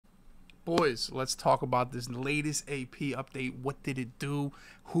Boys, let's talk about this latest AP update. What did it do?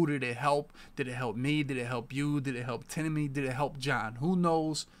 Who did it help? Did it help me? Did it help you? Did it help Tinemy? Did it help John? Who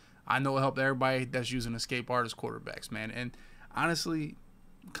knows? I know it helped everybody that's using escape artist quarterbacks, man. And honestly,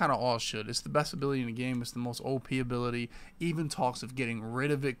 kind of all should. It's the best ability in the game. It's the most OP ability. Even talks of getting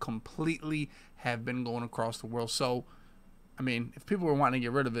rid of it completely have been going across the world. So, I mean, if people were wanting to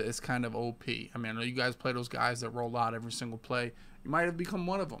get rid of it, it's kind of OP. I mean, I know you guys play those guys that roll out every single play. You might have become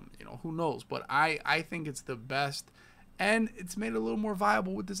one of them. You know, who knows? But I think it's the best. And it's made it a little more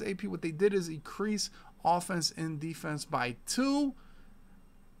viable with this AP. What they did is increase offense and defense by 2.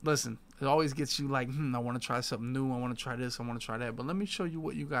 Listen, it always gets you like, I want to try something new. I want to try this. I want to try that. But let me show you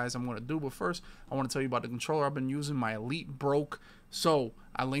what you guys I'm going to do. But first, I want to tell you about the controller I've been using. My Elite broke. So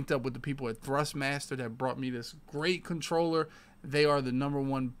I linked up with the people at Thrustmaster that brought me this great controller. They are the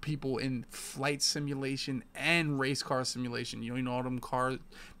 #1 people in flight simulation and race car simulation. You know all them cars,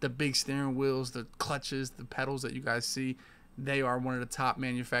 the big steering wheels, the clutches, the pedals that you guys see. They are one of the top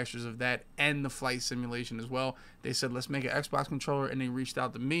manufacturers of that and the flight simulation as well. They said, let's make an Xbox controller, and they reached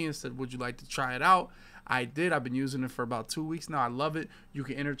out to me and said, would you like to try it out? I did. I've been using it for about 2 weeks now. I love it. You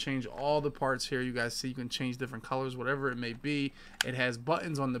can interchange all the parts here. You guys see you can change different colors, whatever it may be. It has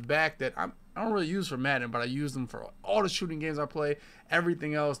buttons on the back that I don't really use for Madden, but I use them for all the shooting games I play.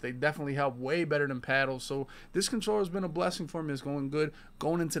 Everything else, they definitely help way better than paddles. So this controller has been a blessing for me. It's going good.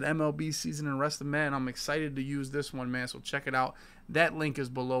 Going into the MLB season and rest of Madden, I'm excited to use this one, man. So check it out. That link is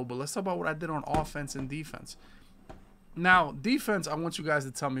below. But let's talk about what I did on offense and defense. Now, defense, I want you guys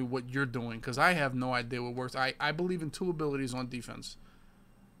to tell me what you're doing because I have no idea what works. I believe in 2 abilities on defense.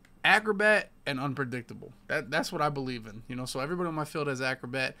 Acrobat and unpredictable. That's what I believe in. You know, so everybody on my field has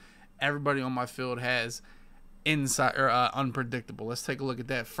acrobat. Everybody on my field has inside or unpredictable. Let's take a look at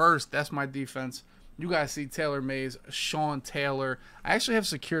that. First, that's my defense. You guys see Taylor Mays, Sean Taylor. I actually have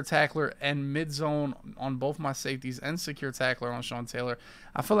secure tackler and mid zone on both my safeties and secure tackler on Sean Taylor.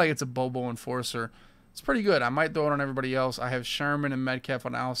 I feel like it's a Bobo enforcer. It's pretty good. I might throw it on everybody else. I have Sherman and Metcalf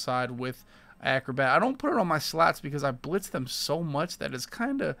on the outside with acrobat. I don't put it on my slots because I blitz them so much that it's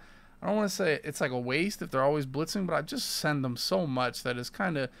kind of, I don't want to say it's like a waste if they're always blitzing, but I just send them so much that it's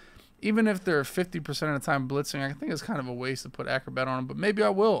kind of, even if they're 50% of the time blitzing, I think it's kind of a waste to put acrobat on them. But maybe I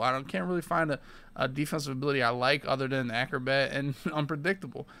will. Can't really find a defensive ability I like other than acrobat and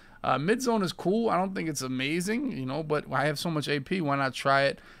unpredictable. Mid zone is cool. I don't think it's amazing, you know, but I have so much AP. Why not try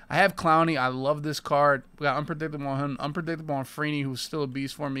it? I have Clowney. I love this card. We got unpredictable on him, unpredictable on Freeney, who's still a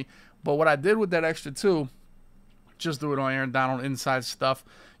beast for me. But what I did with that extra 2, just do it on Aaron Donald inside stuff.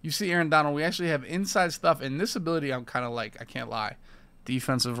 You see Aaron Donald, we actually have inside stuff, and this ability I'm kind of like, I can't lie.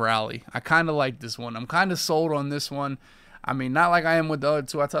 Defensive rally. I kind of like this one. I'm kind of sold on this one. I mean, not like I am with the other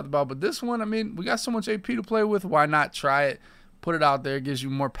 2 I talked about, but this one, I mean, we got so much AP to play with. Why not try it? Put it out there. It gives you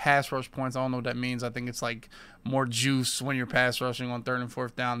more pass rush points. I don't know what that means. I think it's like more juice when you're pass rushing on 3rd and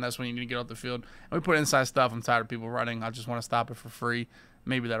 4th down. That's when you need to get off the field. And we put inside stuff. I'm tired of people running. I just want to stop it for free.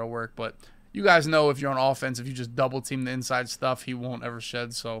 Maybe that'll work. But you guys know if you're on offense, if you just double team the inside stuff, he won't ever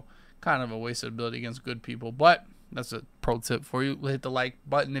shed. So kind of a wasted ability against good people. But that's a pro tip for you. Hit the like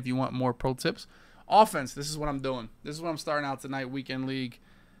button if you want more pro tips. Offense, this is what I'm doing. This is what I'm starting out tonight, Weekend League.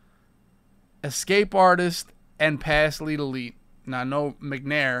 Escape Artist and Pass Lead Elite. Now, I know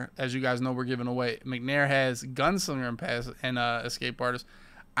McNair, as you guys know, we're giving away. McNair has Gunslinger and Pass and Escape Artist.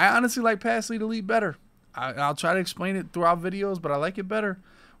 I honestly like Pass Lead Elite better. I'll try to explain it throughout videos, but I like it better.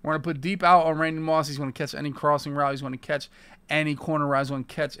 We're going to put deep out on Randy Moss. He's going to catch any crossing route. He's going to catch any corner route. He's going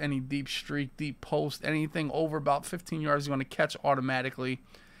to catch any deep streak, deep post, anything over about 15 yards. He's going to catch automatically.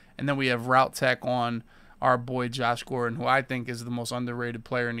 And then we have Route Tech on our boy Josh Gordon, who I think is the most underrated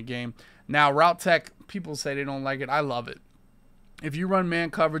player in the game. Now, Route Tech, people say they don't like it. I love it. If you run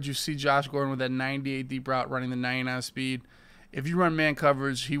man coverage, you see Josh Gordon with that 98 deep route running the 99 speed. If you run man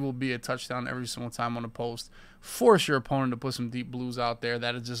coverage, he will be a touchdown every single time on the post. Force your opponent to put some deep blues out there.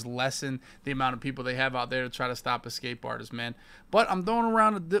 That'll just lessen the amount of people they have out there to try to stop escape artists, man. But I'm throwing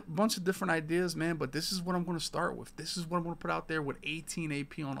around a bunch of different ideas, man. But this is what I'm going to start with. This is what I'm going to put out there with 18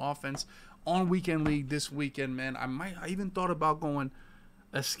 AP on offense on Weekend League this weekend, man. I even thought about going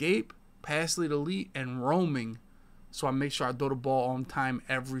escape, pass lead elite, and roaming. So I make sure I throw the ball on time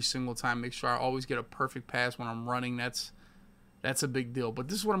every single time. Make sure I always get a perfect pass when I'm running. That's a big deal. But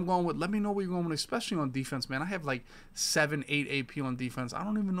this is what I'm going with. Let me know what you're going with, especially on defense, man. I have like 7, 8 AP on defense. I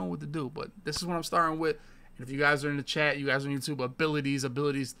don't even know what to do, but this is what I'm starting with. And if you guys are in the chat, you guys on YouTube, abilities,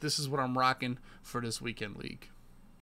 this is what I'm rocking for this Weekend League.